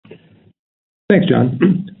Thanks, John.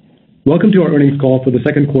 Welcome to our earnings call for the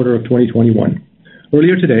second quarter of 2021.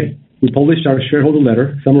 Earlier today, we published our shareholder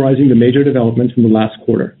letter summarizing the major developments from the last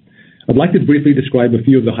quarter. I'd like to briefly describe a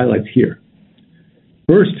few of the highlights here.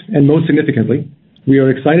 First, and most significantly, we are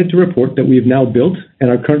excited to report that we have now built and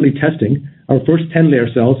are currently testing our first 10-layer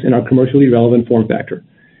cells in our commercially relevant form factor.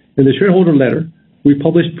 In the shareholder letter, we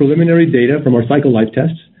published preliminary data from our cycle life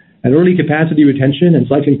tests, and early capacity retention and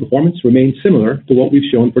cycling performance remain similar to what we've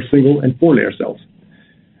shown for single and 4-layer cells.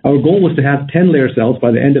 Our goal was to have 10-layer cells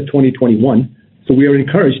by the end of 2021, so we are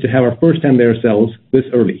encouraged to have our first 10-layer cells this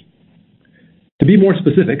early. To be more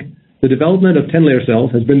specific, the development of 10-layer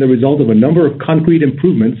cells has been the result of a number of concrete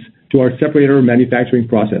improvements to our separator manufacturing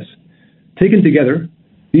process. Taken together,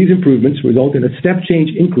 these improvements result in a step change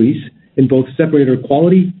increase in both separator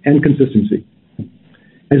quality and consistency.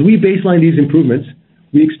 As we baseline these improvements,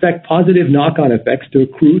 we expect positive knock-on effects to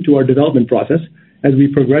accrue to our development process as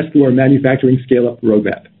we progress through our manufacturing scale-up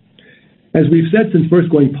roadmap. As we've said since first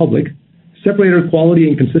going public, separator quality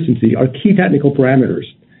and consistency are key technical parameters,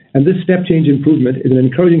 and this step change improvement is an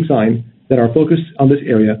encouraging sign that our focus on this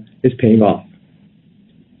area is paying off.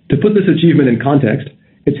 To put this achievement in context,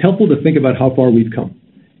 it's helpful to think about how far we've come.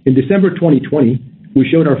 In December 2020, we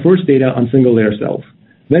showed our first data on single-layer cells.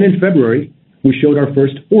 Then in February, we showed our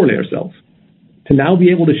first 4-layer cells. To now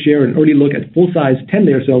be able to share an early look at full-size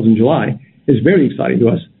 10-layer cells in July is very exciting to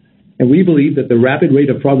us, and we believe that the rapid rate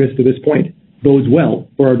of progress to this point bodes well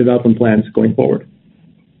for our development plans going forward.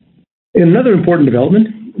 In another important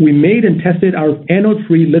development, we made and tested our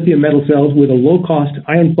anode-free lithium metal cells with a low-cost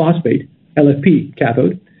iron phosphate, LFP,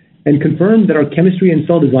 cathode, and confirmed that our chemistry and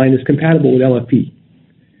cell design is compatible with LFP.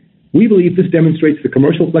 We believe this demonstrates the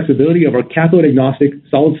commercial flexibility of our cathode-agnostic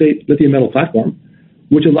solid-state lithium metal platform,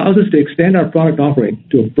 which allows us to extend our product offering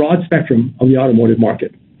to a broad spectrum of the automotive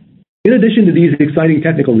market. In addition to these exciting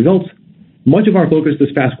technical results, much of our focus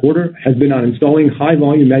this past quarter has been on installing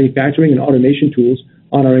high-volume manufacturing and automation tools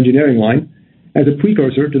on our engineering line as a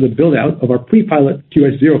precursor to the build-out of our pre-pilot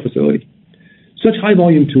QS0 facility. Such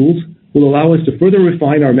high-volume tools will allow us to further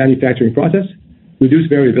refine our manufacturing process, reduce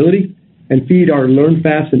variability, and feed our learn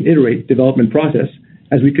fast and iterate development process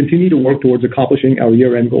as we continue to work towards accomplishing our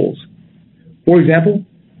year-end goals. For example,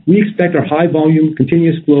 we expect our high-volume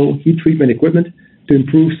continuous flow heat treatment equipment to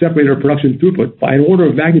improve separator production throughput by an order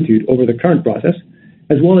of magnitude over the current process,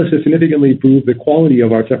 as well as to significantly improve the quality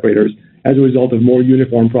of our separators as a result of more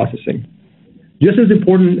uniform processing. Just as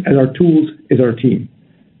important as our tools is our team.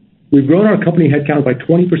 We've grown our company headcount by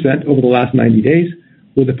 20% over the last 90 days,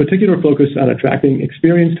 with a particular focus on attracting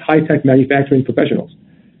experienced high-tech manufacturing professionals.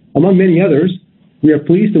 Among many others, we are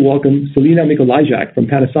pleased to welcome Selena Mikolajczak from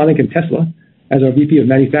Panasonic and Tesla as our VP of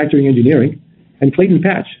Manufacturing Engineering, and Clayton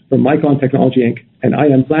Patch from Micron Technology Inc. and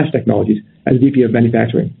IM Flash Technologies as VP of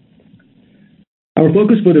Manufacturing. Our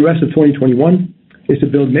focus for the rest of 2021 is to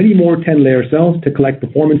build many more 10-layer cells to collect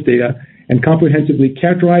performance data and comprehensively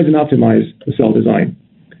characterize and optimize the cell design.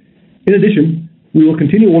 In addition, we will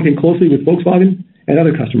continue working closely with Volkswagen and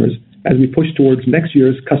other customers as we push towards next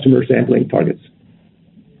year's customer sampling targets.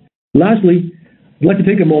 Lastly, I'd like to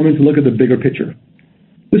take a moment to look at the bigger picture.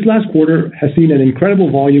 This last quarter has seen an incredible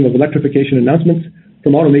volume of electrification announcements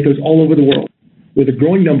from automakers all over the world, with a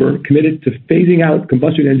growing number committed to phasing out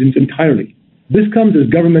combustion engines entirely. This comes as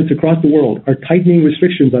governments across the world are tightening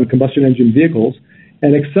restrictions on combustion engine vehicles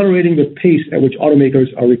and accelerating the pace at which automakers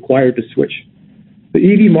are required to switch. The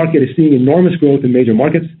EV market is seeing enormous growth in major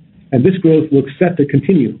markets, and this growth looks set to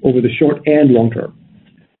continue over the short and long term.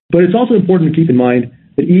 But it's also important to keep in mind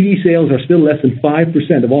that EV sales are still less than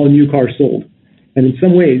 5% of all new cars sold, and in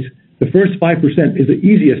some ways, the first 5% is the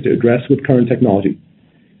easiest to address with current technology.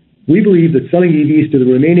 We believe that selling EVs to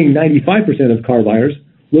the remaining 95% of car buyers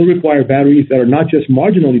will require batteries that are not just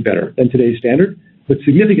marginally better than today's standard, but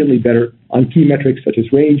significantly better on key metrics such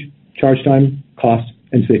as range, charge time, cost,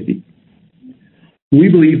 and safety. We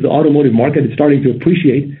believe the automotive market is starting to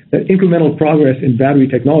appreciate that incremental progress in battery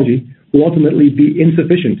technology will ultimately be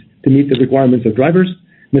insufficient to meet the requirements of drivers,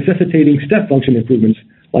 necessitating step function improvements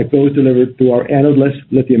like those delivered through our anode-less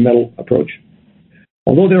lithium metal approach.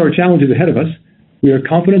 Although there are challenges ahead of us, we are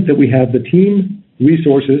confident that we have the team,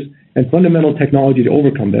 resources, and fundamental technology to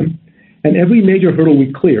overcome them, and every major hurdle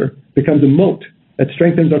we clear becomes a moat that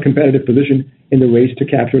strengthens our competitive position in the race to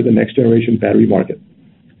capture the next generation battery market.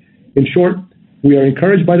 In short, we are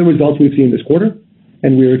encouraged by the results we've seen this quarter,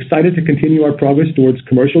 and we are excited to continue our progress towards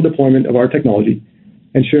commercial deployment of our technology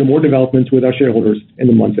and share more developments with our shareholders in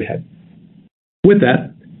the months ahead. With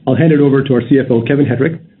that, I'll hand it over to our CFO, Kevin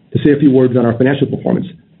Hettrich, to say a few words on our financial performance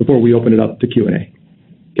before we open it up to Q&A.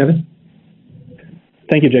 Kevin?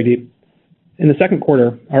 Thank you, Jagdeep. In the second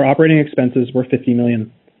quarter, our operating expenses were $50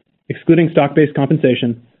 million. Excluding stock-based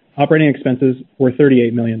compensation, operating expenses were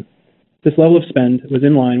 $38 million. This level of spend was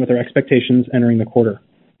in line with our expectations entering the quarter.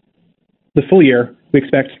 The full year, we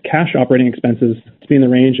expect cash operating expenses to be in the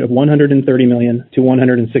range of $130 million to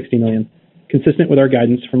 $160 million, consistent with our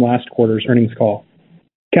guidance from last quarter's earnings call.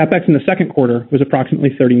 CapEx in the second quarter was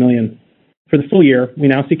approximately $30 million. For the full year, we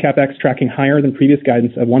now see CapEx tracking higher than previous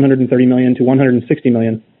guidance of $130 million to $160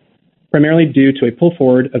 million, primarily due to a pull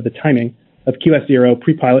forward of the timing of QS0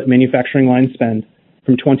 pre-pilot manufacturing line spend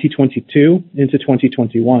from 2022 into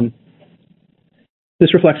 2021.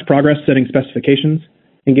 This reflects progress setting specifications,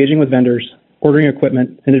 engaging with vendors, ordering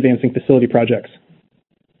equipment, and advancing facility projects.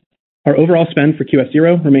 Our overall spend for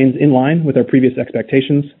QS0 remains in line with our previous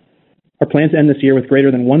expectations. Our plan to end this year with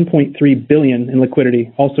greater than $1.3 billion in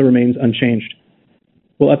liquidity also remains unchanged.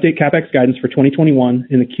 We'll update CapEx guidance for 2021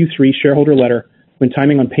 in the Q3 shareholder letter when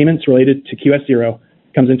timing on payments related to QS0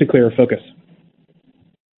 comes into clearer focus.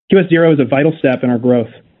 QS0 is a vital step in our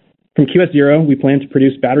growth. From QS0, we plan to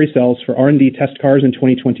produce battery cells for R&D test cars in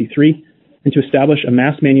 2023 and to establish a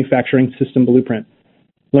mass manufacturing system blueprint.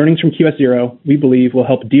 Learnings from QS0, we believe, will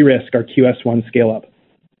help de-risk our QS1 scale-up.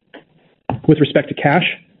 With respect to cash,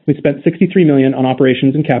 we spent $63 million on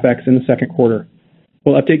operations and CapEx in the second quarter.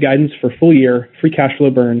 We'll update guidance for full-year free cash flow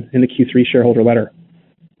burn in the Q3 shareholder letter.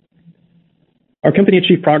 Our company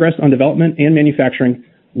achieved progress on development and manufacturing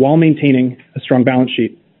while maintaining a strong balance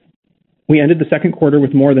sheet. We ended the second quarter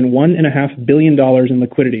with more than $1.5 billion in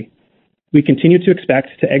liquidity. We continue to expect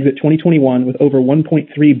to exit 2021 with over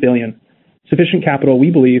 $1.3 billion, sufficient capital, we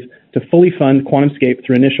believe, to fully fund QuantumScape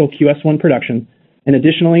through initial QS1 production and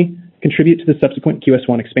additionally contribute to the subsequent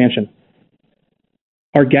QS1 expansion.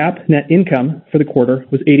 Our GAAP net income for the quarter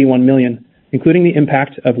was $81 million, including the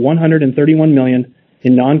impact of $131 million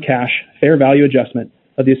in non-cash fair value adjustment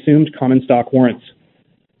of the assumed common stock warrants.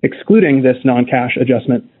 Excluding this non-cash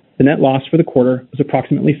adjustment, the net loss for the quarter was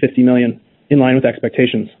approximately $50 million, in line with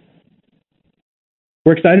expectations.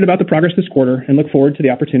 We're excited about the progress this quarter and look forward to the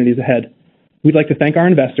opportunities ahead. We'd like to thank our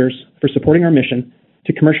investors for supporting our mission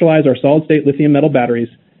to commercialize our solid-state lithium metal batteries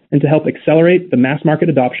and to help accelerate the mass market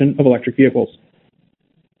adoption of electric vehicles.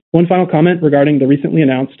 One final comment regarding the recently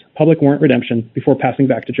announced public warrant redemption before passing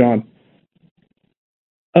back to John.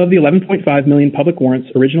 Of the 11.5 million public warrants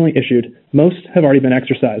originally issued, most have already been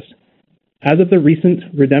exercised. As of the recent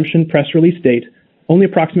redemption press release date, only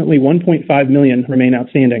approximately 1.5 million remain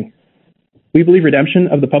outstanding. We believe redemption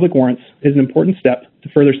of the public warrants is an important step to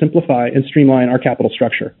further simplify and streamline our capital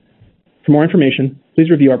structure. For more information, please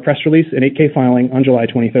review our press release and 8-K filing on July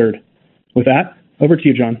 23rd. With that, over to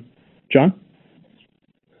you, John. John?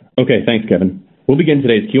 Okay, thanks, Kevin. We'll begin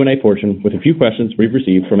today's Q&A portion with a few questions we've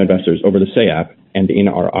received from investors over the Say app and in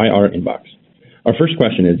our IR inbox. Our first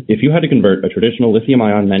question is, if you had to convert a traditional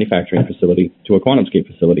lithium-ion manufacturing facility to a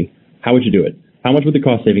QuantumScape facility, how would you do it? How much would the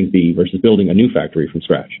cost savings be versus building a new factory from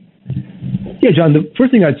scratch? Yeah, John, the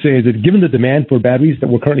first thing I'd say is that given the demand for batteries that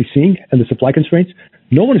we're currently seeing and the supply constraints,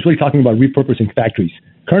 no one is really talking about repurposing factories.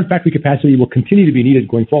 Current factory capacity will continue to be needed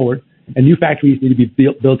going forward, and new factories need to be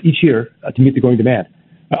built each year to meet the growing demand.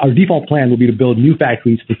 Our default plan will be to build new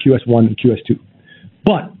factories for QS1 and QS2.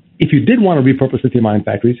 But if you did want to repurpose lithium-ion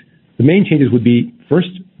factories, the main changes would be, first,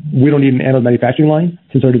 we don't need an anode manufacturing line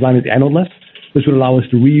since our design is anode-less. This would allow us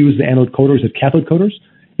to reuse the anode coaters as cathode coaters,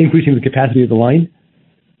 increasing the capacity of the line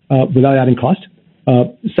without adding cost.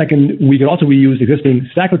 Second, we could also reuse existing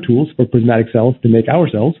stacker tools for prismatic cells to make our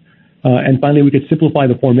cells. And finally, we could simplify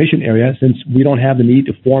the formation area since we don't have the need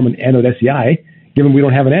to form an anode SEI, given we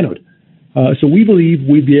don't have an anode. So we believe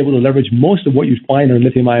we'd be able to leverage most of what you'd find in a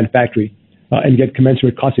lithium-ion factory and get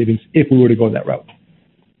commensurate cost savings if we were to go that route.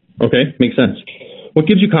 Okay, makes sense. What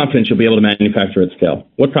gives you confidence you'll be able to manufacture at scale?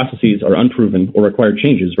 What processes are unproven or require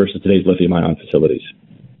changes versus today's lithium-ion facilities?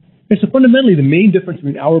 Yeah, so fundamentally, the main difference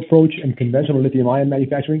between our approach and conventional lithium-ion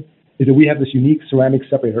manufacturing is that we have this unique ceramic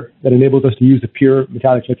separator that enables us to use the pure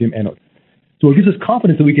metallic lithium anode. So what gives us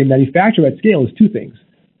confidence that we can manufacture at scale is two things.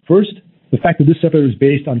 First, the fact that this separator is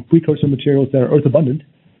based on precursor materials that are earth abundant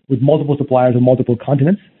with multiple suppliers on multiple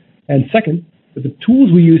continents. And second, that the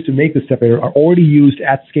tools we use to make this separator are already used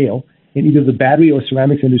at scale in either the battery or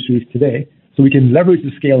ceramics industries today, so we can leverage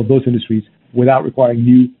the scale of those industries without requiring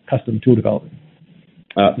new custom tool development.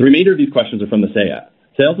 The remainder of these questions are from the Say app.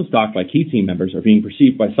 Sales of stock by key team members are being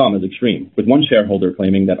perceived by some as extreme, with one shareholder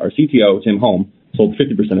claiming that our CTO, Tim Holm, sold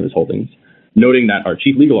 50% of his holdings, noting that our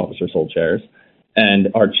chief legal officer sold shares, and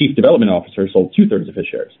our chief development officer sold 2/3 of his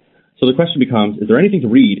shares. So the question becomes, is there anything to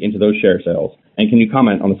read into those share sales, and can you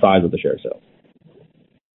comment on the size of the share sales?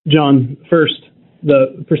 John, first,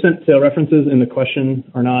 The percent sale references in the question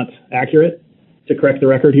are not accurate. To correct the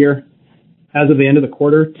record here, as of the end of the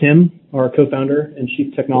quarter, Tim, our co-founder and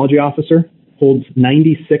chief technology officer, holds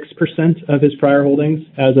 96% of his prior holdings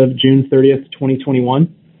as of June 30th,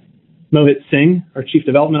 2021. Mohit Singh, our chief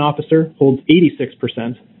development officer, holds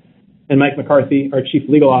 86%, and Mike McCarthy, our chief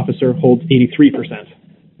legal officer, holds 83%.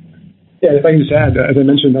 Yeah, if I can just add, as I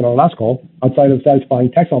mentioned on our last call, outside of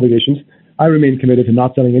satisfying tax obligations, I remain committed to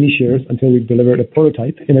not selling any shares until we've delivered a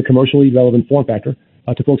prototype in a commercially relevant form factor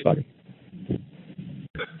to Volkswagen.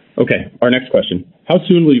 Okay, our next question. How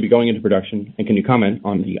soon will you be going into production, and can you comment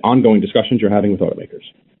on the ongoing discussions you're having with automakers?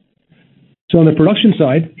 So on the production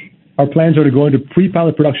side, our plans are to go into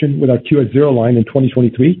pre-pilot production with our QS0 line in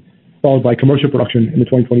 2023, followed by commercial production in the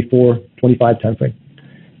 2024-25 timeframe.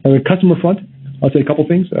 On the customer front, I'll say a couple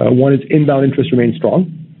things. One is inbound interest remains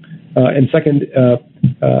strong. And second,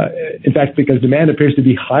 in fact, because demand appears to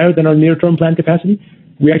be higher than our near-term planned capacity,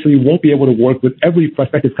 we actually won't be able to work with every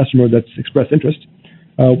prospective customer that's expressed interest.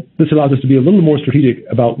 This allows us to be a little more strategic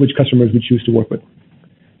about which customers we choose to work with.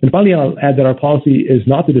 And finally, I'll add that our policy is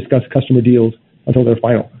not to discuss customer deals until they're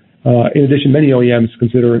final. In addition, many OEMs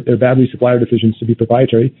consider their battery supplier decisions to be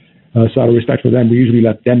proprietary. So out of respect for them, we usually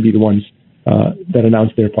let them be the ones that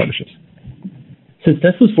announce their partnerships. Since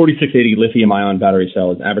Tesla's 4680 lithium-ion battery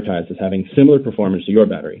cell is advertised as having similar performance to your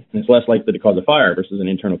battery, and it's less likely to cause a fire versus an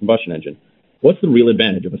internal combustion engine, what's the real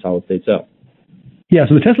advantage of a solid-state cell? Yeah,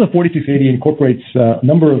 so the Tesla 4680 incorporates a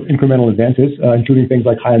number of incremental advances, including things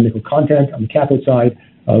like higher nickel content on the cathode side,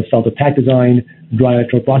 cell-to-pack design, dry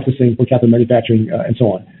electrode processing for cathode manufacturing, and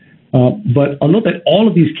so on. But I'll note that all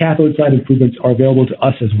of these cathode side improvements are available to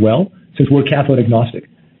us as well, since we're cathode agnostic.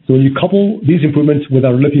 So when you couple these improvements with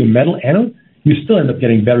our lithium metal anode, you still end up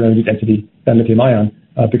getting better energy density than lithium ion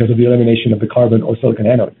because of the elimination of the carbon or silicon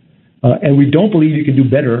anode. And we don't believe you can do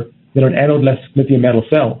better than an anode-less lithium metal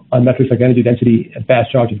cell on metrics like energy density and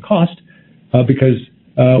fast charge and cost, because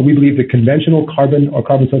we believe the conventional carbon or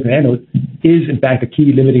carbon silicon anode is, in fact, a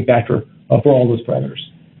key limiting factor for all those parameters.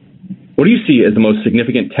 What do you see as the most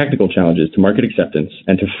significant technical challenges to market acceptance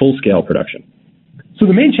and to full-scale production? So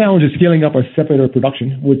the main challenge is scaling up our separator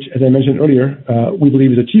production, which, as I mentioned earlier, we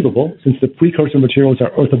believe is achievable since the precursor materials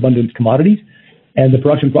are earth-abundant commodities and the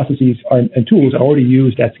production processes and tools are already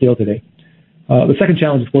used at scale today. The second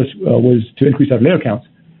challenge, of course, was to increase our layer counts,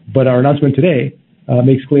 but our announcement today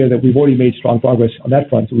makes clear that we've already made strong progress on that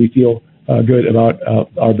front, so we feel good about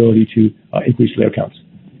our ability to increase layer counts.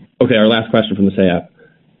 Okay, our last question from the Say app.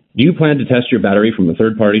 Do you plan to test your battery from a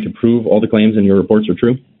third party to prove all the claims in your reports are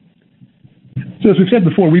true? So as we've said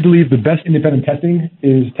before, we believe the best independent testing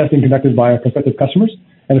is testing conducted by our prospective customers.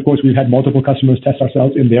 And of course, we've had multiple customers test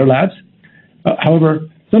ourselves in their labs. However,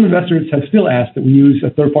 some investors have still asked that we use a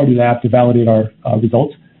third-party lab to validate our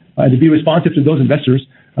results. And to be responsive to those investors,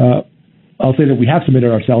 I'll say that we have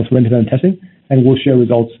submitted ourselves for independent testing, and we'll share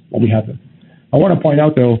results when we have them. I want to point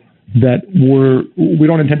out, though, that we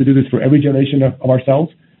don't intend to do this for every generation of our cells,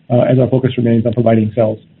 as our focus remains on providing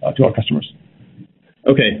cells to our customers.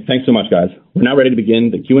 Okay, thanks so much, guys. We're now ready to begin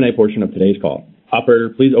the Q&A portion of today's call. Operator,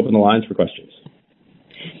 please open the lines for questions.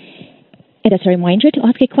 And as a reminder, to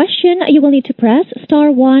ask a question, you will need to press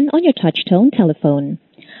 *1 on your touch-tone telephone.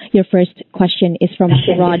 Your first question is from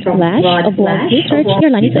Rod Lache of Wolfe Research. Your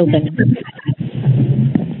line is open.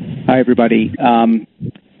 Hi, everybody. I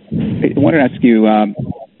wanted to ask you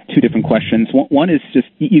two different questions. One is just,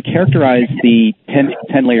 you characterize the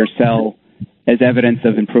 10-layer cell as evidence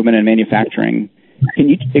of improvement in manufacturing. Can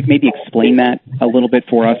you maybe explain that a little bit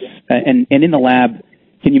for us? And in the lab,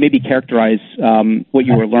 can you maybe characterize what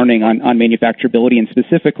you were learning on manufacturability, and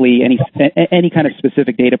specifically any kind of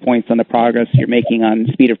specific data points on the progress you're making on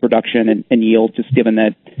speed of production and yield, just given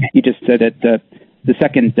that you just said that the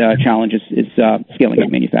second challenge is scaling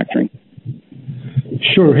up manufacturing?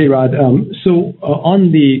 Sure. Hey, Rod. So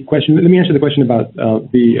on the question, let me answer the question about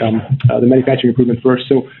the manufacturing improvement first.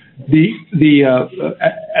 So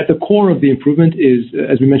at the core of the improvement is,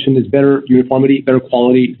 as we mentioned, is better uniformity, better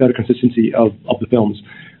quality, better consistency of the films.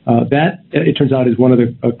 That, it turns out, is one of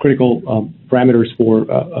the critical parameters for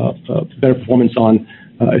better performance on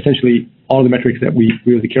essentially all of the metrics that we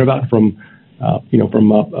really care about, from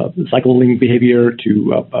cycling behavior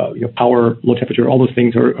to power, low temperature. All those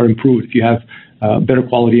things are improved if you have better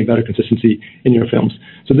quality and better consistency in your films.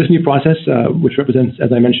 So this new process, which represents,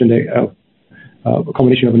 as I mentioned, a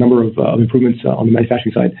combination of a number of improvements on the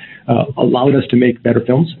manufacturing side, allowed us to make better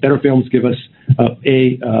films. Better films give us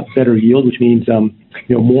better yield, which means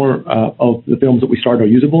more of the films that we start are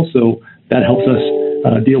usable. So that helps us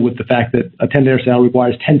deal with the fact that a 10-layer cell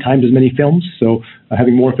requires 10 times as many films. So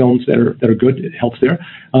having more films that are good, it helps there.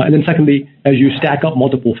 And then secondly, as you stack up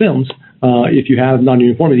multiple films, if you have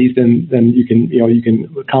non-uniformities, then you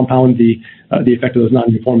can compound the effect of those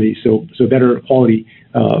non-uniformities. So better quality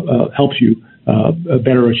helps you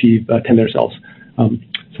better achieve 10-layer cells. So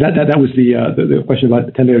that was the question about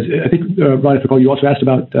the 10 layers. I think, Rod, if I recall, you also asked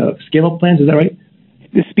about scale-up plans. Is that right?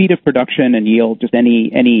 The speed of production and yield, just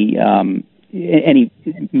any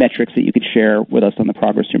metrics that you could share with us on the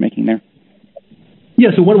progress you're making there. Yeah,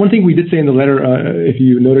 so one thing we did say in the letter, if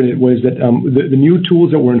you noted it, was that the new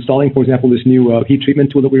tools that we're installing, for example, this new heat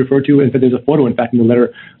treatment tool that we referred to, and there's a photo, in fact, in the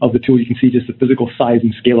letter of the tool. You can see just the physical size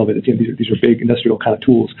and scale of it. These are big industrial kind of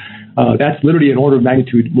tools. That's literally an order of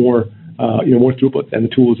magnitude more throughput than the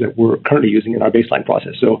tools that we're currently using in our baseline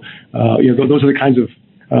process. So, those are the kinds of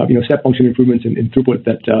step function improvements in throughput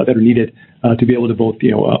that are needed to be able to both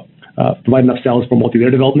provide enough cells for multi-layer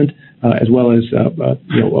development, as well as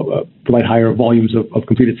provide higher volumes of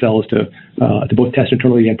completed cells to both test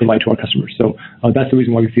internally and provide to our customers. So that's the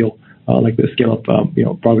reason why we feel like the scale-up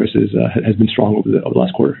progress has been strong over the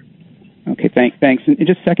last quarter. Okay, thanks. And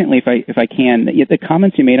just secondly, if I can, the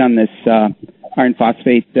comments you made on this iron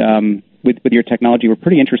phosphate with your technology were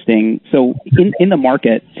pretty interesting. So in the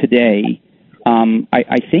market today,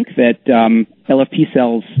 I think that LFP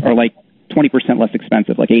cells are like 20% less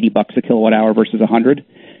expensive, like $80 a kilowatt hour versus $100.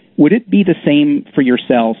 Would it be the same for your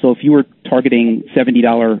cell? So if you were targeting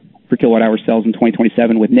 $70 per kilowatt hour cells in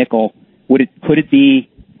 2027 with nickel, could it be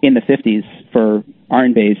in the 50s for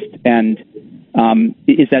iron-based? And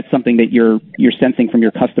is that something that you're sensing from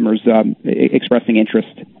your customers expressing interest?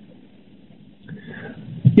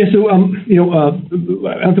 Yeah, so I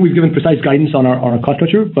don't think we've given precise guidance on our cost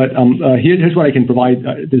structure, but here's what I can provide.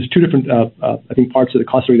 There's two different, I think, parts of the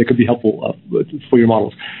cost story that could be helpful for your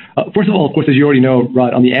models. First of all, of course, as you already know,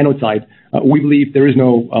 Rod, on the anode side, we believe there is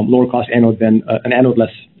no lower cost anode than an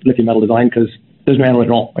anode-less lithium metal design, because there's no anode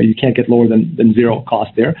at all. Right? You can't get lower than zero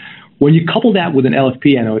cost there. When you couple that with an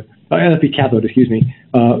LFP cathode,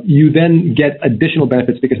 you then get additional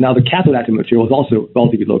benefits, because now the cathode active material is also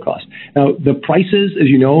relatively low cost. Now, the prices, as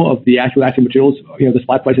you know, of the actual active materials, the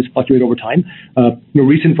spot prices fluctuate over time.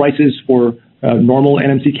 Recent prices for normal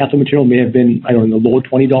NMC cathode material may have been, in the low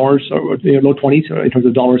 $20 or low 20s in terms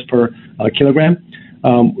of dollars per kilogram.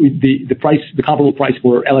 The comparable price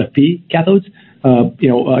for LFP cathodes,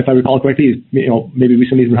 if I recall correctly, is maybe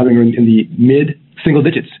recently we're having in the mid single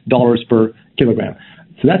digits dollars per kilogram.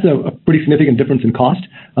 So that's a pretty significant difference in cost.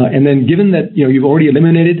 And then given that you've already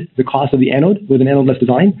eliminated the cost of the anode with an anode-less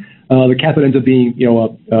design, the cathode ends up being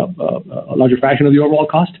a larger fraction of the overall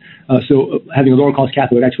cost. So having a lower cost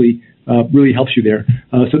cathode actually really helps you there.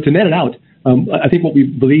 So to net it out, I think what we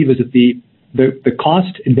believe is that the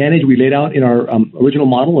cost advantage we laid out in our original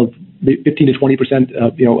model of 15 to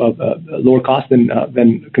 20% lower cost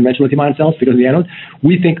than conventional lithium-ion cells because of the anode,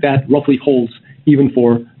 we think that roughly holds even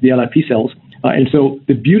for the LFP cells. And so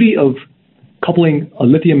the beauty of coupling a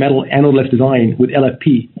lithium metal anode-less design with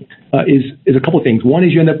LFP is a couple of things. One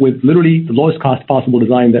is you end up with literally the lowest cost possible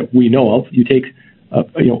design that we know of. You take a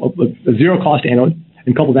zero cost anode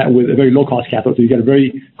and couple that with a very low cost cathode, so you get a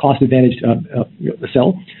very cost advantaged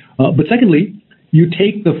cell. But secondly, you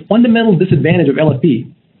take the fundamental disadvantage of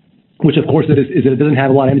LFP, which of course is that it doesn't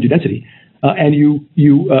have a lot of energy density. And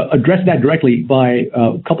you address that directly by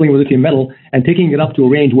coupling with lithium metal and taking it up to a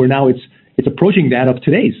range where now it's approaching that of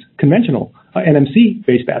today's conventional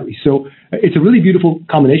NMC-based batteries. So it's a really beautiful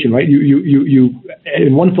combination, right? You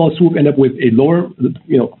in one fell swoop end up with a lower,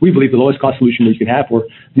 we believe the lowest cost solution that you can have for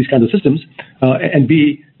these kinds of systems, and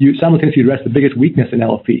B, you simultaneously address the biggest weakness in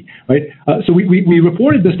LFP, right? So we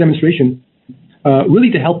reported this demonstration really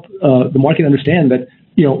to help the market understand that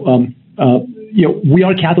we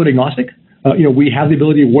are cathode agnostic. We have the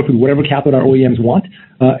ability to work with whatever cathode our OEMs want,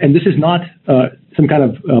 and this is not some kind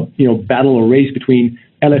of battle or race between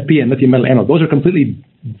LFP and lithium metal anode. Those are completely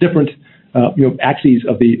different axes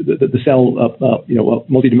of the cell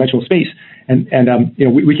multidimensional space, and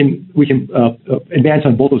we can advance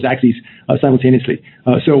on both those axes simultaneously.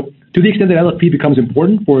 So to the extent that LFP becomes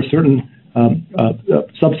important for a certain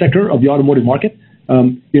subsector of the automotive market,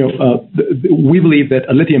 we believe that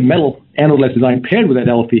a lithium metal anode-less design paired with that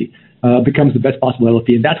LFP becomes the best possible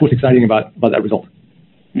LFP, and that's what's exciting about that result.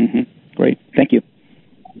 Mm-hmm. Great. Thank you.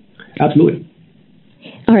 Absolutely.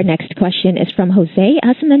 Our next question is from Jose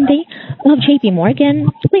Asumendi of JP Morgan.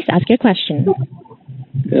 Please ask your question.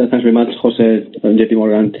 Thanks very much, Jose, JP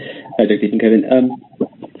Morgan, Jagdeep and Kevin.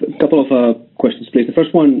 A couple of questions, please. The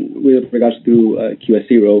first one with regards to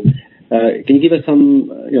QS0. Can you give us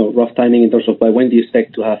some rough timing in terms of by when do you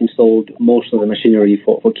expect to have installed most of the machinery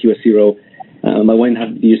for QS0? By when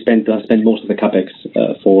do you spend most of the capex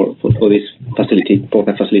for this facility, for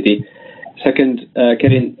that facility? Second,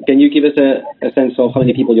 Kevin, can you give us a sense of how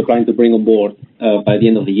many people you're planning to bring on board by the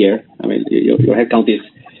end of the year? I mean, your headcount is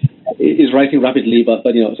rising rapidly, but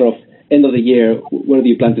sort of end of the year, where do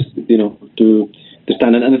you plan to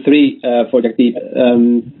stand? And the three for Jagdeep,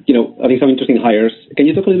 I think some interesting hires. Can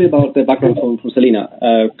you talk a little bit about the background from Selena,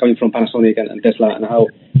 coming from Panasonic and Tesla, and how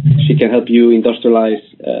she can help you industrialize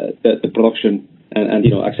the production and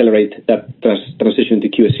accelerate that transition to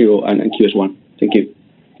QS0 and QS1? Thank you.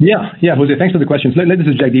 Yeah, Jose, thanks for the questions. This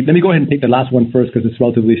is Jagdeep. Let me go ahead and take the last one first because it's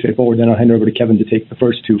relatively straightforward. Then I'll hand over to Kevin to take the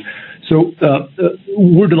first two. So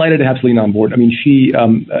we're delighted to have Selena on board. I mean, she,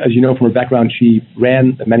 as you know from her background, she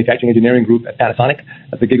ran the manufacturing engineering group at Panasonic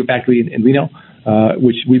at the Gigafactory in Reno,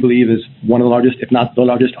 which we believe is one of the largest, if not the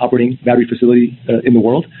largest, operating battery facility in the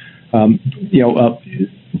world.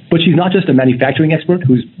 But she's not just a manufacturing expert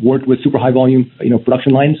who's worked with super high volume,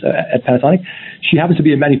 production lines at Panasonic. She happens to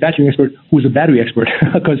be a manufacturing expert who's a battery expert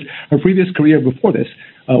because her previous career before this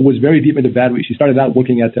was very deep into batteries. She started out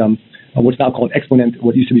working at what's now called Exponent,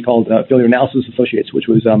 what used to be called Failure Analysis Associates, which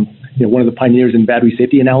was one of the pioneers in battery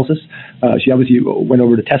safety analysis. She obviously went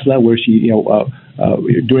over to Tesla, where she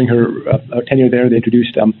during her tenure there, they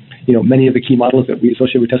introduced many of the key models that we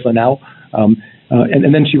associate with Tesla now.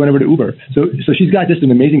 And then she went over to Uber. So she's got just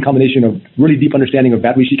an amazing combination of really deep understanding of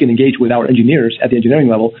batteries. She can engage with our engineers at the engineering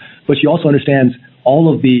level, but she also understands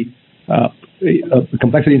all of the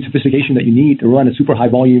complexity and sophistication that you need to run a super high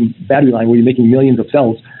volume battery line where you're making millions of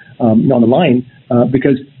cells on the line.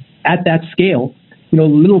 Because at that scale,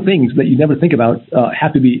 little things that you never think about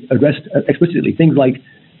have to be addressed explicitly. Things like,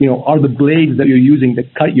 are the blades that you're using to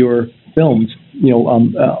cut your films,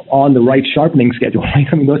 on the right sharpening schedule, right?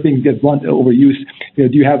 I mean, those things get blunt overuse. Do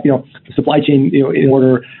you have, the supply chain, in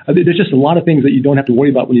order? There's just a lot of things that you don't have to worry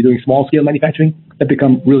about when you're doing small scale manufacturing that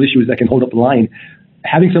become real issues that can hold up the line.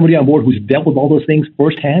 Having somebody on board who's dealt with all those things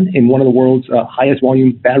firsthand in one of the world's highest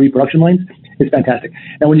volume battery production lines is fantastic.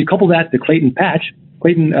 And when you couple that to Clayton Patch,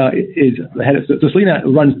 Clayton is the head of, so Selena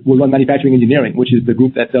will run manufacturing engineering, which is the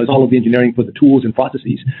group that does all of the engineering for the tools and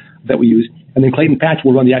processes that we use. And then Clayton Patch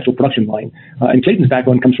will run the actual production line. And Clayton's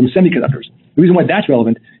background comes from semiconductors. The reason why that's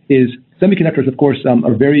relevant is semiconductors, of course,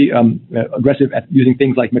 are very aggressive at using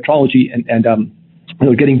things like metrology and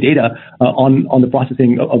getting data on the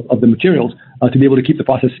processing of the materials to be able to keep the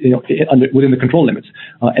process within the control limits.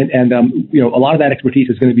 And a lot of that expertise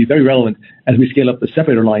is going to be very relevant as we scale up the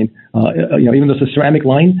separator line. Even though it's a ceramic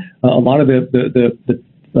line, a lot of the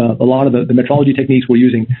metrology techniques we're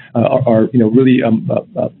using are really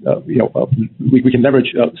we can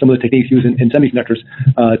leverage some of the techniques used in semiconducttors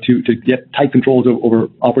to get tight controls over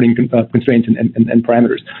operating constraints and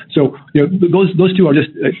parameters. So those two are just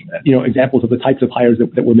examples of the types of hires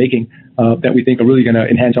that we're making that we think are really going to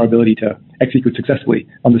enhance our ability to execute successfully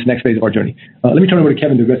on this next phase of our journey. Let me turn over to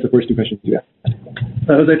Kevin to address the first two questions you asked.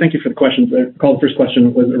 Jose, thank you for the questions. I recall the first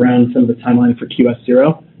question was around some of the timeline for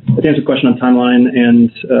QS0. To answer the question on timeline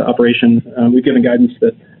and operation, we've given guidance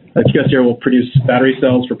that QS0 will produce battery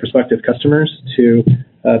cells for prospective customers to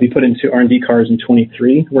be put into R&D cars in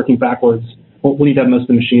 23. Working backwards, we'll need to have most of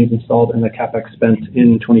the machines installed and the CapEx spent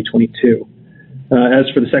in 2022. As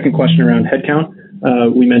for the second question around headcount,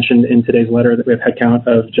 we mentioned in today's letter that we have headcount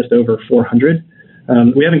of just over 400.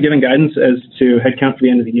 We haven't given guidance as to headcount for the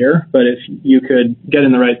end of the year, but if you could get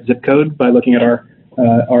in the right zip code by looking at our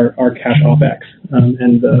cash OPEX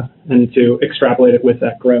and to extrapolate it with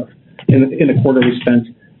that growth. In the quarter, we spent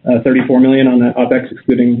 $34 million on that OPEX,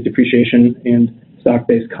 excluding depreciation and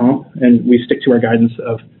stock-based comp, and we stick to our guidance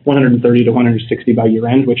of 130 to 160 by year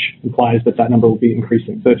end, which implies that number will be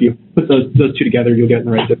increasing. So if you put those two together, you'll get in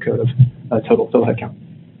the right zip code of total headcount.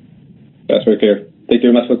 That's very clear. Thank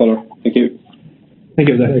you very much for the color. Thank you. Thank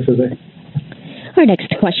you, Jose. Thanks, Jose. Our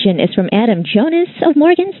next question is from Adam Jonas of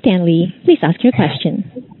Morgan Stanley. Please ask your question.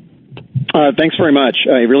 Thanks very much.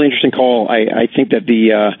 A really interesting call. I think that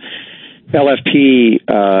the LFP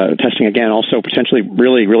testing, again, also potentially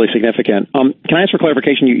really, really significant. Can I ask for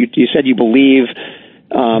clarification? You said you believe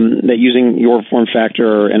that using your form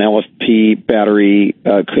factor and LFP battery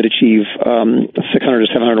could achieve 600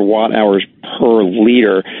 to 700 watt hours per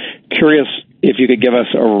liter. Curious if you could give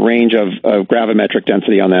us a range of gravimetric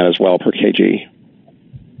density on that as well per kg.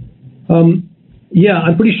 Yeah,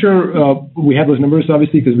 I'm pretty sure we have those numbers,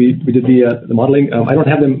 obviously, because we did the modeling. I don't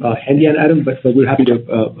have them handy yet, Adam, but we're happy to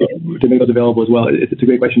make those available as well. It's a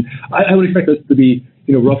great question. I would expect those to be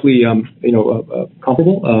roughly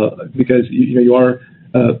comparable because you are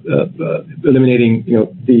eliminating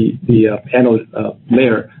the anode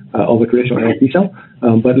layer of a traditional LFP cell.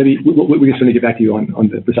 But we can certainly get back to you on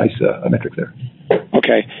the precise metrics there.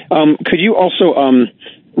 Okay. Could you also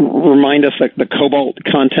remind us the cobalt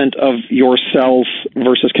content of your cells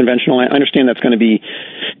versus conventional? I understand that's going to be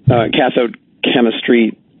cathode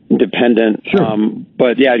chemistry dependent. Sure.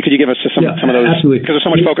 But yeah, could you give us some of those? Absolutely. Because there's so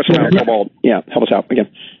much focus around cobalt. Yeah, help us out again.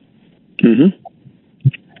 Mm-hmm.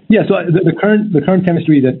 Yeah. So the current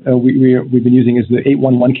chemistry that we've been using is the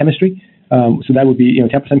 811 chemistry. So that would be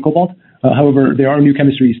 10% cobalt. However, there are new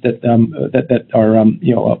chemistries that are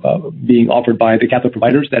being offered by the cathode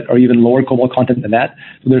providers that are even lower cobalt content than that.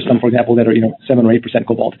 So there's some, for example, that are 7 or 8%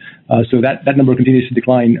 cobalt. So that number continues to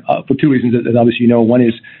decline for two reasons. As obviously one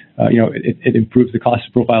is it improves the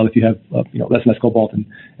cost profile if you have less and less cobalt, and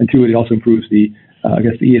two, it also improves the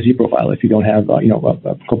the ESG profile if you don't have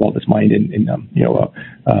cobalt that's mined in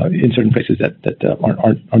certain places that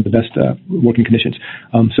aren't the best working conditions.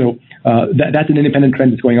 So that's an independent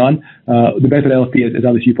trend that's going on. The benefit of LFP, as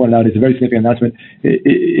obviously you pointed out, is a very significant announcement.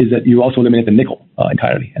 Is that you also eliminate the nickel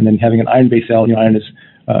entirely, and then having an iron-based cell. Iron is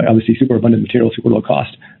obviously super abundant material, super low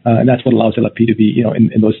cost, and that's what allows LFP to be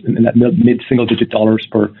in that mid single-digit dollars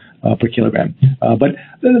per kilogram. But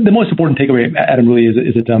the most important takeaway, Adam, really is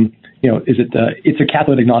it's a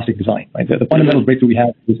cathode agnostic design. Right? The fundamental breakthrough we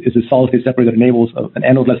have is a solid state separator that enables an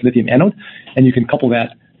anode-less lithium anode, and you can couple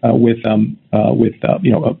that with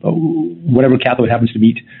whatever cathode happens to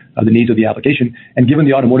meet the needs of the application. And given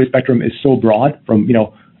the automotive spectrum is so broad, from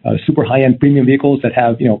super high-end premium vehicles that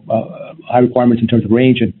have high requirements in terms of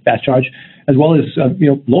range and fast charge, as well as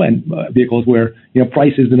low-end vehicles where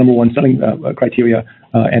price is the number one selling criteria,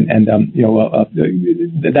 and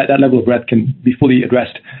that level of breadth can be fully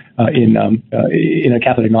addressed in a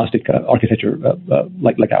cathode agnostic architecture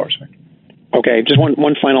like ours. Right? Okay, just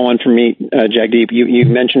one final one from me, Jagdeep. You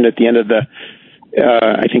mentioned at the end of the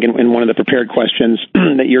I think in one of the prepared questions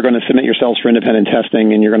that you're going to submit your cells for independent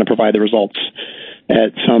testing and you're going to provide the results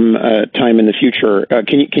at some time in the future.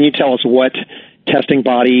 Can you tell us what testing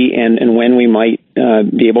body and when we might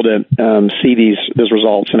be able to see those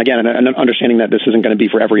results? And again, and understanding that this isn't going to be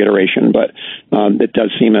for every iteration, but it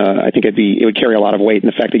does seem I think it would carry a lot of weight,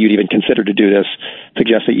 and the fact that you'd even consider to do this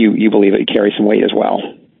suggests that you believe it carries some weight as well.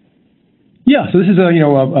 Yeah, so this is a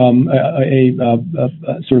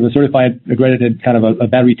sort of a certified, accredited kind of a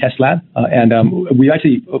battery test lab, and we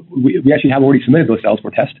actually have already submitted those cells for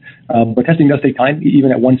test. But testing does take time,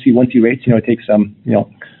 even at 1C rates. It takes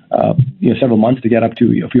several months to get up to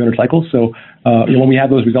a few hundred cycles. So when we have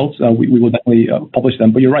those results, we will definitely publish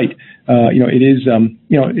them. But you're right, it is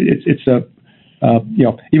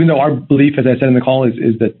even though our belief, as I said in the call,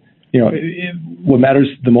 is that what matters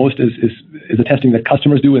the most is the testing that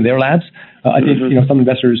customers do in their labs. I think some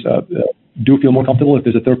investors do feel more comfortable if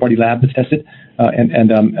there's a third-party lab that's tested, and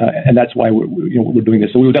that's why we're doing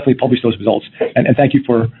this. So we will definitely publish those results. And thank you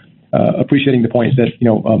for appreciating the point that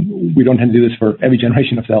we don't tend to do this for every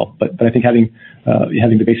generation of cell, but I think having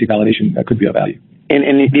the basic validation could be of value.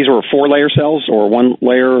 And these were 4-layer cells or 1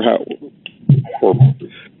 layer?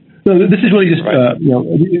 So this is really just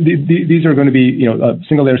these are going to be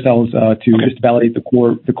single-layer cells to just validate the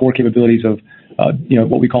core capabilities of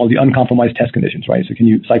what we call the uncompromised test conditions, right? So can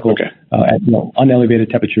you cycle at unelevated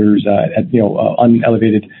temperatures, at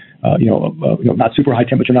unelevated not super high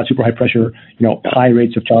temperature, not super high pressure, high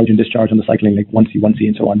rates of charge and discharge on the cycling, like 1C,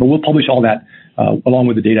 and so on. But we'll publish all that along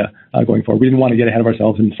with the data going forward. We didn't want to get ahead of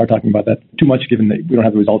ourselves and start talking about that too much, given that we don't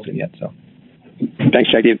have the results in yet. So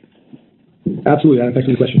thanks, Jagdeep. Absolutely, Adam. Thanks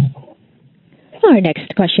for the question. Our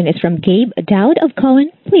next question is from Gabe Dowd of Cowen.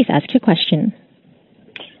 Please ask your question.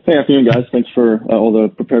 Hey, afternoon, guys. Thanks for all the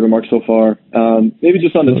prepared remarks so far. Maybe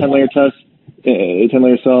just on the 10-layer test,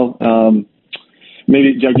 10-layer cell.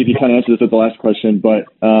 Maybe, Jagdeep, you kind of answered this with the last question, but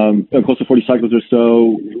close to 40 cycles or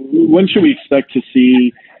so. When should we expect to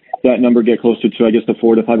see that number get closer to, I guess, the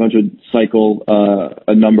 400 to 500 cycle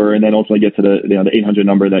a number, and then ultimately get to the 800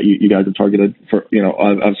 number that you guys have targeted for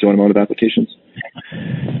obviously automotive applications?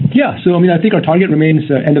 Yeah, so I think our target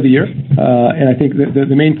remains end of the year, and I think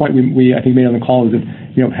the main point we I think made on the call is that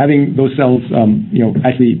having those cells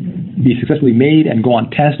actually be successfully made and go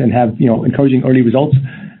on test and have encouraging early results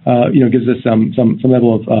gives us some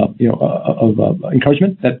level of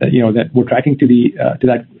encouragement that we're tracking to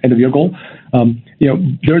that end of year goal.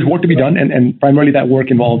 There is work to be done, and primarily that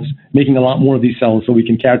work involves making a lot more of these cells so we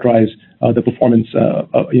can characterize the performance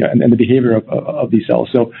and the behavior of these cells.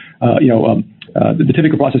 So the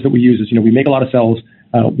typical process that we use is we make a lot of cells,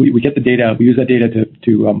 we get the data, we use that data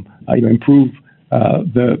to improve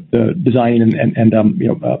the design and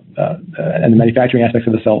the manufacturing aspects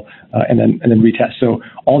of the cell, and then retest. So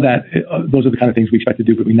all that, those are the kind of things we expect to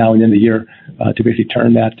do between now and the end of the year to basically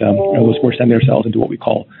turn that those first 10 layer cells into what we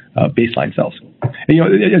call baseline cells.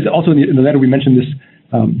 And, also in the letter we mentioned this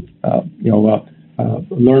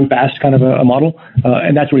learn fast kind of a model,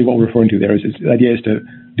 and that's really what we're referring to there. Is the idea is to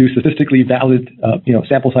do statistically valid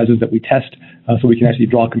sample sizes that we test, so we can actually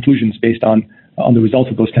draw conclusions based on the results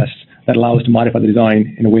of those tests that allow us to modify the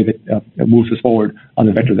design in a way that moves us forward on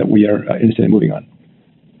the vector that we are interested in moving on.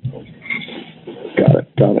 Got it.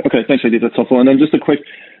 Okay, thanks, Jagdeep. That's helpful. And then just a quick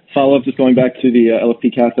follow-up, just going back to the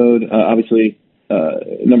LFP cathode. Obviously,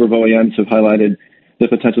 a number of OEMs have highlighted the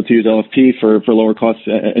potential to use LFP for lower cost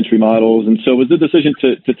entry models. And so was the decision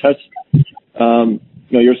to test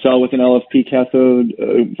your cell with an LFP cathode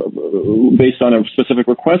based on a specific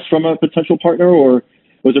request from a potential partner, or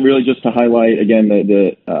was it really just to highlight again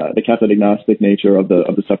the cathode agnostic nature of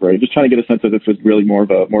the separator? Just trying to get a sense of if it's really more of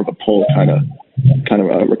a pull kind of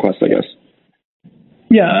a request, I guess.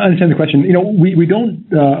 Yeah, I understand the question. We don't,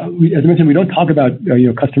 as I mentioned, we don't talk about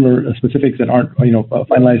customer specifics that aren't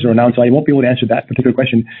finalized or announced. So I won't be able to answer that particular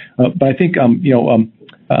question. But I think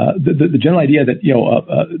the general idea that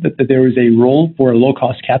that there is a role for a low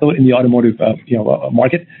cost cathode in the automotive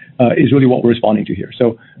market is really what we're responding to here.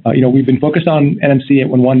 So we've been focused on NMC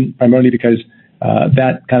 811 primarily because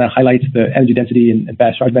that kind of highlights the energy density and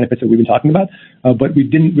fast charge benefits that we've been talking about. But we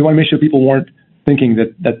want to make sure people weren't thinking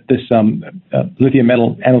that this lithium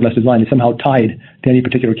metal anode-less design is somehow tied to any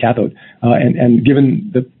particular cathode. And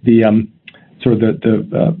given the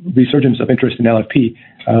resurgence of interest in LFP,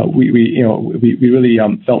 we really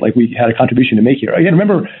felt like we had a contribution to make here. Again,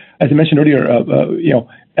 remember, as I mentioned earlier,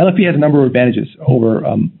 LFP has a number of advantages over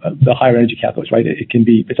the higher energy cathodes, right?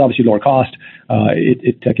 It's obviously lower cost.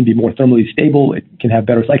 It can be more thermally stable. It can have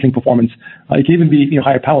better cycling performance. It can even be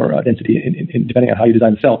higher power density depending on how you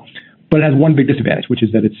design the cell. But it has one big disadvantage, which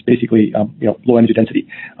is that it's basically low energy density,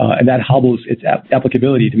 and that hobbles its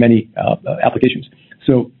applicability to many applications.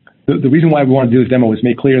 So the reason why we want to do this demo is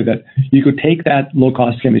make clear that you could take that low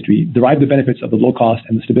cost chemistry, derive the benefits of the low cost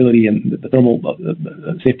and the stability and the thermal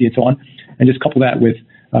safety and so on, and just couple that with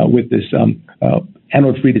this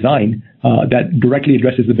anode-free design that directly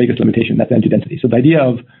addresses the biggest limitation, that's energy density. So the idea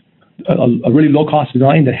of a really low cost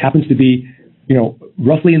design that happens to be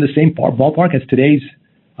roughly in the same ballpark as today's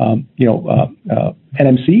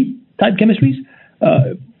NMC type chemistries,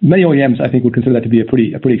 many OEMs I think would consider that to be a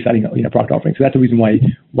pretty exciting product offering. So that's the reason why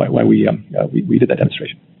we did that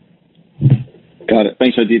demonstration. Got it.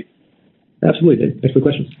 Thanks, Jagdeep. Absolutely. Thanks for the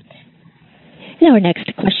questions. Our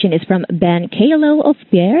next question is from Ben Kallo of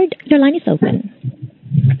Baird. Your line is open.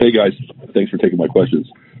 Hey guys, thanks for taking my questions.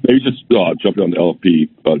 Maybe just jumping on the LFP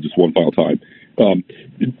just one final time.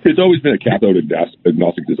 It's always been a cathode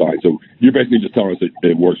agnostic design, so you're basically just telling us that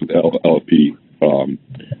it works with LFP, an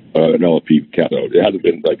LFP cathode. It hasn't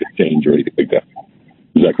been like a change or anything like that.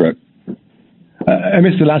 Is that correct? I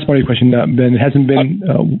missed the last part of your question, Ben. It hasn't been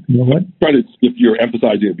what? Trying to, if you're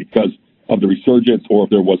emphasizing it because of the resurgence, or if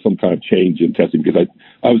there was some kind of change in testing, because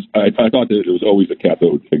I thought that it was always a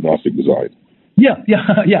cathode agnostic design. Yeah.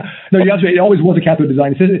 No, you're absolutely. It always was a cathode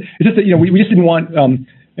design. It's just that we just didn't want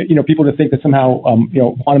people to think that somehow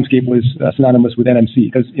QuantumScape was synonymous with NMC,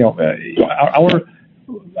 because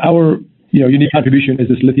our unique contribution is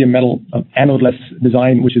this lithium metal anode-less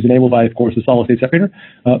design, which is enabled by, of course, the solid state separator.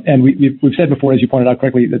 And we've said before, as you pointed out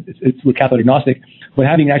correctly, that we're cathode agnostic, but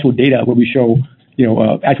having actual data where we show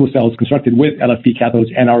actual cells constructed with LFP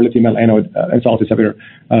cathodes and our lithium metal anode and solid state separator,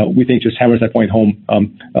 we think just hammers that point home,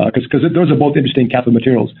 because those are both interesting cathode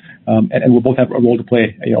materials, and we'll both have a role to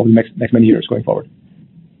play over the next many years going forward.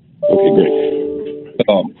 Okay, great.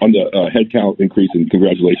 On the headcount increase, and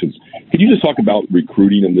congratulations. Could you just talk about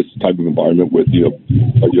recruiting in this type of environment with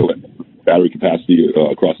battery capacity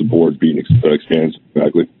across the board being expanded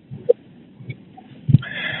dramatically?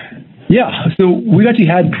 Yeah, so we've actually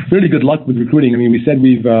had really good luck with recruiting. I mean, we said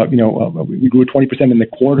we grew 20% in the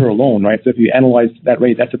quarter alone, right? So if you analyze that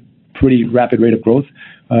rate, that's a pretty rapid rate of growth.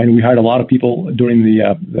 And we hired a lot of people during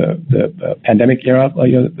the pandemic era of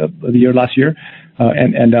the year last year.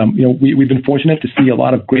 We've been fortunate to see a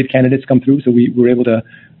lot of great candidates come through. So we were able to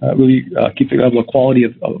really keep the level of quality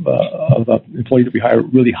of employees that we hire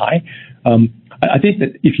really high. I think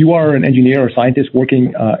that if you are an engineer or scientist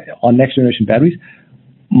working on next generation batteries,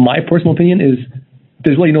 my personal opinion is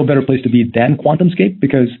there's really no better place to be than QuantumScape,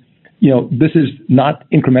 because this is not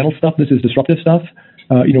incremental stuff. This is disruptive stuff.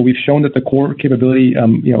 We've shown that the core capability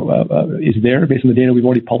is there based on the data we've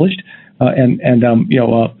already published,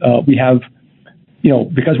 we have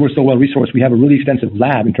because we're so well resourced, we have a really extensive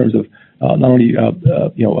lab in terms of not only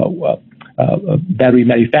battery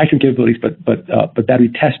manufacturing capabilities, but battery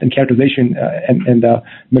test and characterization and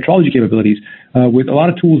metrology capabilities with a lot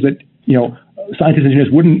of tools that scientists and engineers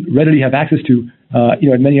wouldn't readily have access to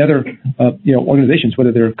in many other organizations,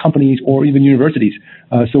 whether they're companies or even universities.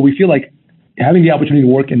 So we feel like having the opportunity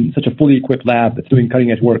to work in such a fully equipped lab that's doing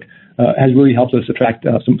cutting edge work has really helped us attract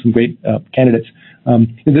some great candidates.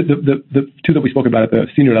 The two that we spoke about at the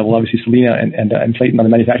senior level, obviously Selena and Clayton on the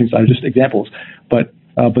manufacturing side, are just examples, but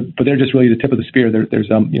they're just really the tip of the spear. There's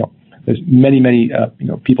many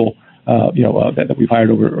people that we've hired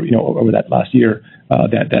over that last year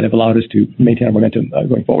that have allowed us to maintain our momentum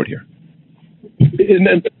going forward here. And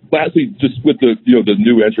then lastly, just with the the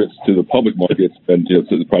new entrance to the public markets and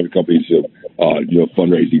to the private companies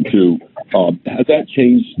fundraising too, has that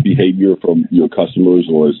changed behavior from your customers,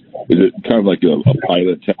 or is it kind of like a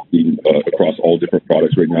pilot testing across all different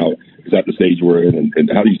products right now? Is that the stage we're in, and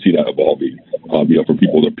how do you see that evolving? For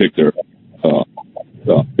people to pick their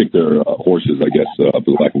horses, I guess, for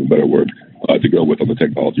the lack of a better word, to go with on the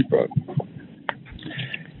technology front.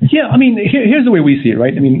 Yeah, I mean, here's the way we see it,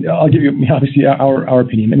 right? I mean, I'll give you obviously our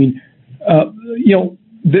opinion. I mean,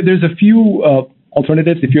 there's a few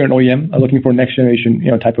alternatives if you're an OEM looking for next generation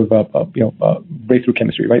type of breakthrough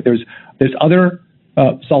chemistry, right? There's other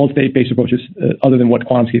solid state based approaches other than what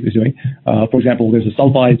QuantumScape is doing. For example, there's the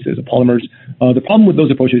sulfides, there's the polymers. The problem with those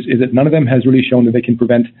approaches is that none of them has really shown that they can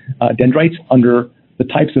prevent dendrites under the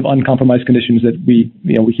types of uncompromised conditions that we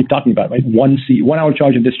keep talking about, right? 1 hour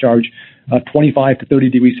charge and discharge, 25 to 30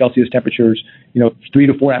 degrees Celsius temperatures, 3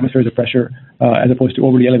 to 4 atmospheres of pressure, as opposed to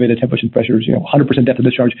overly elevated temperature and pressures, 100% depth of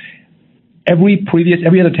discharge. Every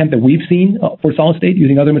other attempt that we've seen for solid state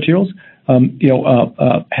using other materials,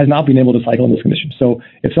 has not been able to cycle in those conditions. So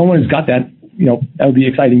if someone has got that, that would be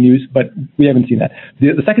exciting news, but we haven't seen that.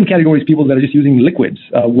 The second category is people that are just using liquids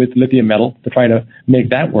with lithium metal to try to make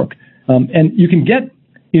that work. And you can get,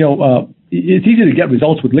 it's easy to get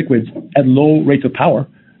results with liquids at low rates of power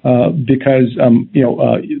because,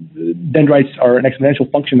 dendrites are an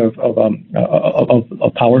exponential function of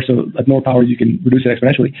power. So at lower power, you can reduce it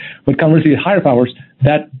exponentially. But conversely, at higher powers,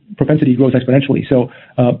 that propensity grows exponentially. So,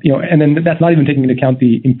 and then that's not even taking into account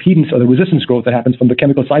the impedance or the resistance growth that happens from the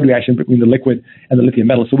chemical side reaction between the liquid and the lithium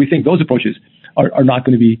metal. So we think those approaches are not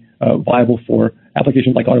going to be viable for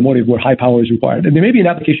applications like automotive where high power is required. And there may be an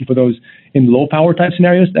application for those in low power type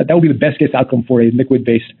scenarios. That would be the best case outcome for a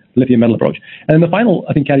liquid-based lithium metal approach. And then the final,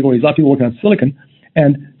 I think, category is a lot of people working on silicon.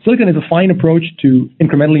 And silicon is a fine approach to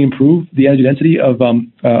incrementally improve the energy density of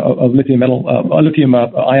lithium metal, lithium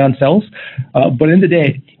ion cells. But in the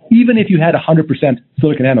day, even if you had 100%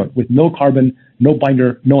 silicon anode with no carbon, no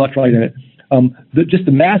binder, no electrolyte in it, just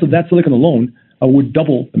the mass of that silicon alone would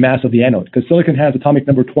double the mass of the anode, because silicon has atomic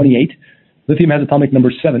number 28, lithium has atomic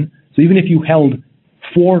number 7. So even if you held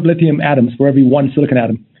 4 lithium atoms for every 1 silicon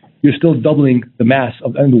atom, you're still doubling the mass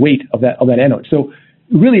and the weight of that anode. So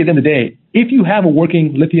really, at the end of the day, if you have a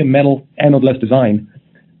working lithium metal anode-less design,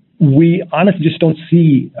 we honestly just don't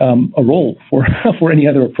see a role for any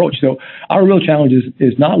other approach. So our real challenge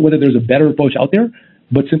is not whether there's a better approach out there,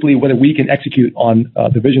 but simply whether we can execute on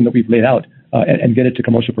the vision that we've laid out and get it to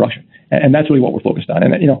commercial production. And that's really what we're focused on.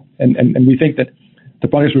 And we think that the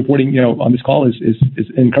progress reporting on this call is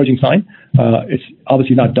an encouraging sign. It's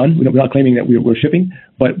obviously not done. We're not claiming that we're shipping,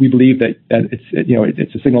 but we believe that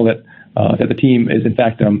it's a signal that the team is in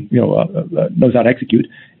fact knows how to execute.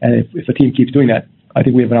 And if the team keeps doing that, I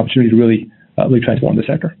think we have an opportunity to really transform the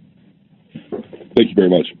sector. Thank you very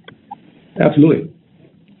much. Absolutely.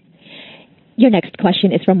 Your next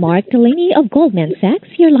question is from Mark Delaney of Goldman Sachs.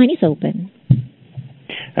 Your line is open.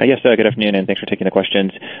 Yes, good afternoon, and thanks for taking the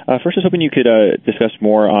questions. First, I was hoping you could discuss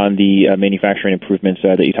more on the manufacturing improvements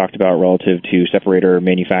that you talked about relative to separator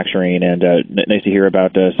manufacturing, and nice to hear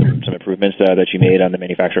about some improvements that you made on the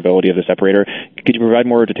manufacturability of the separator. Could you provide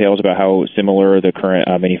more details about how similar the current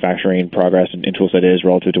manufacturing progress and toolset is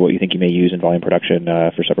relative to what you think you may use in volume production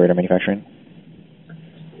for separator manufacturing?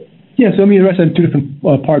 Yeah, so let me address that in 2 different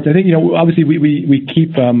parts. I think obviously we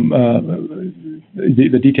keep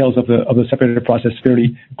the details of the separator process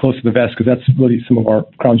fairly close to the vest, because that's really some of our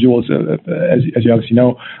crown jewels, as you obviously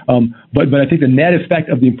know. But I think the net effect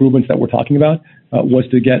of the improvements that we're talking about was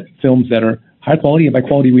to get films that are high quality, and by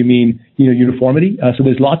quality we mean uniformity. So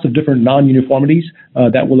there's lots of different non-uniformities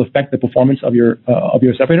that will affect the performance of your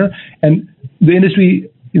separator. And the industry,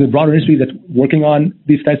 the broader industry that's working on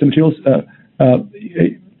these types of materials,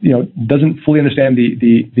 doesn't fully understand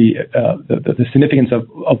the significance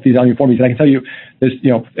of these non-uniformities. And I can tell you, there's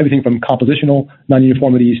everything from compositional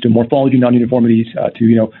non-uniformities to morphology non-uniformities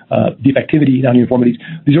to defectivity non-uniformities.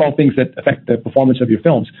 These are all things that affect the performance of your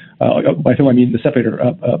films. By film, I mean the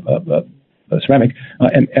separator ceramic.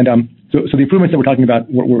 So the improvements that we're talking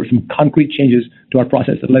about were some concrete changes to our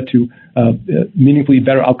process that led to meaningfully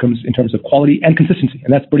better outcomes in terms of quality and consistency.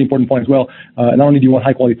 And that's a pretty important point as well. Not only do you want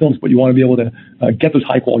high quality films, but you want to be able to get those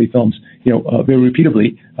high quality films, very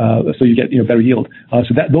repeatably, so you get better yield.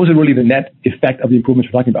 So those are really the net effect of the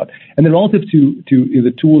improvements we're talking about. And then relative to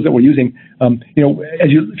the tools that we're using,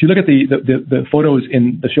 if you look at the photos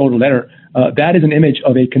in the shareholder letter, that is an image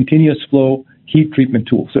of a continuous flow heat treatment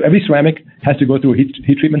tool. So every ceramic has to go through a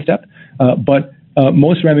heat treatment step, but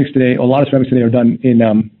most ceramics today, a lot of ceramics today, are done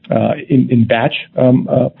in batch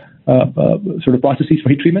sort of processes for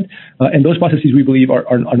heat treatment, and those processes we believe are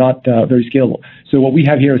not very scalable. So what we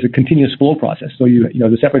have here is a continuous flow process. So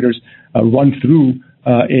the separators run through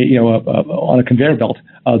on a conveyor belt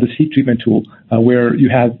this heat treatment tool where you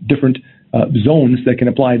have different zones that can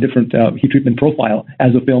apply a different heat treatment profile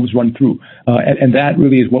as the films run through, and that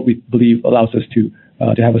really is what we believe allows us to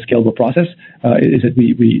have a scalable process. Is that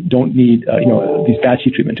we don't need these batch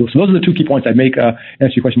heat treatment tools. So those are the two key points I'd make.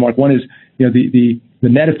 Answer your question, Mark. One is the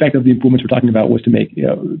net effect of the improvements we're talking about was to make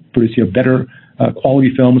produce better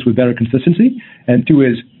quality films with better consistency, and two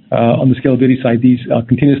is on the scalability side, these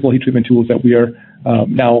continuous flow heat treatment tools that we are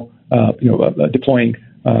now deploying.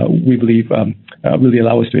 We believe really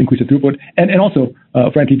allow us to increase the throughput and also,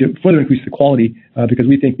 frankly, to further increase the quality because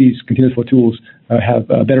we think these continuous flow tools have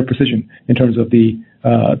better precision in terms of the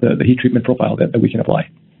heat treatment profile that we can apply.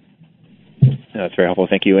 That's very helpful.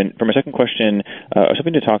 Thank you. And for my second question, I was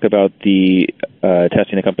hoping to talk about the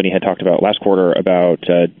testing the company had talked about last quarter about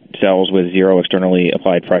cells with zero externally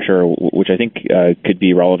applied pressure, which I think could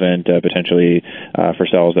be relevant potentially for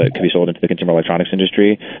cells that could be sold into the consumer electronics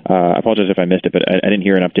industry. I apologize if I missed it, but I didn't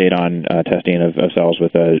hear an update on testing of cells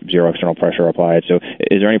with zero external pressure applied. So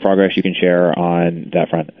is there any progress you can share on that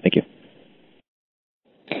front? Thank you.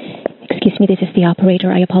 Excuse me, this is the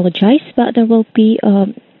operator. I apologize, but there will be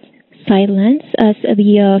silence as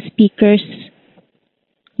the speaker's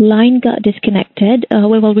line got disconnected.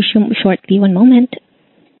 We will resume shortly. One moment.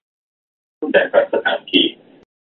 Okay, press the pound key.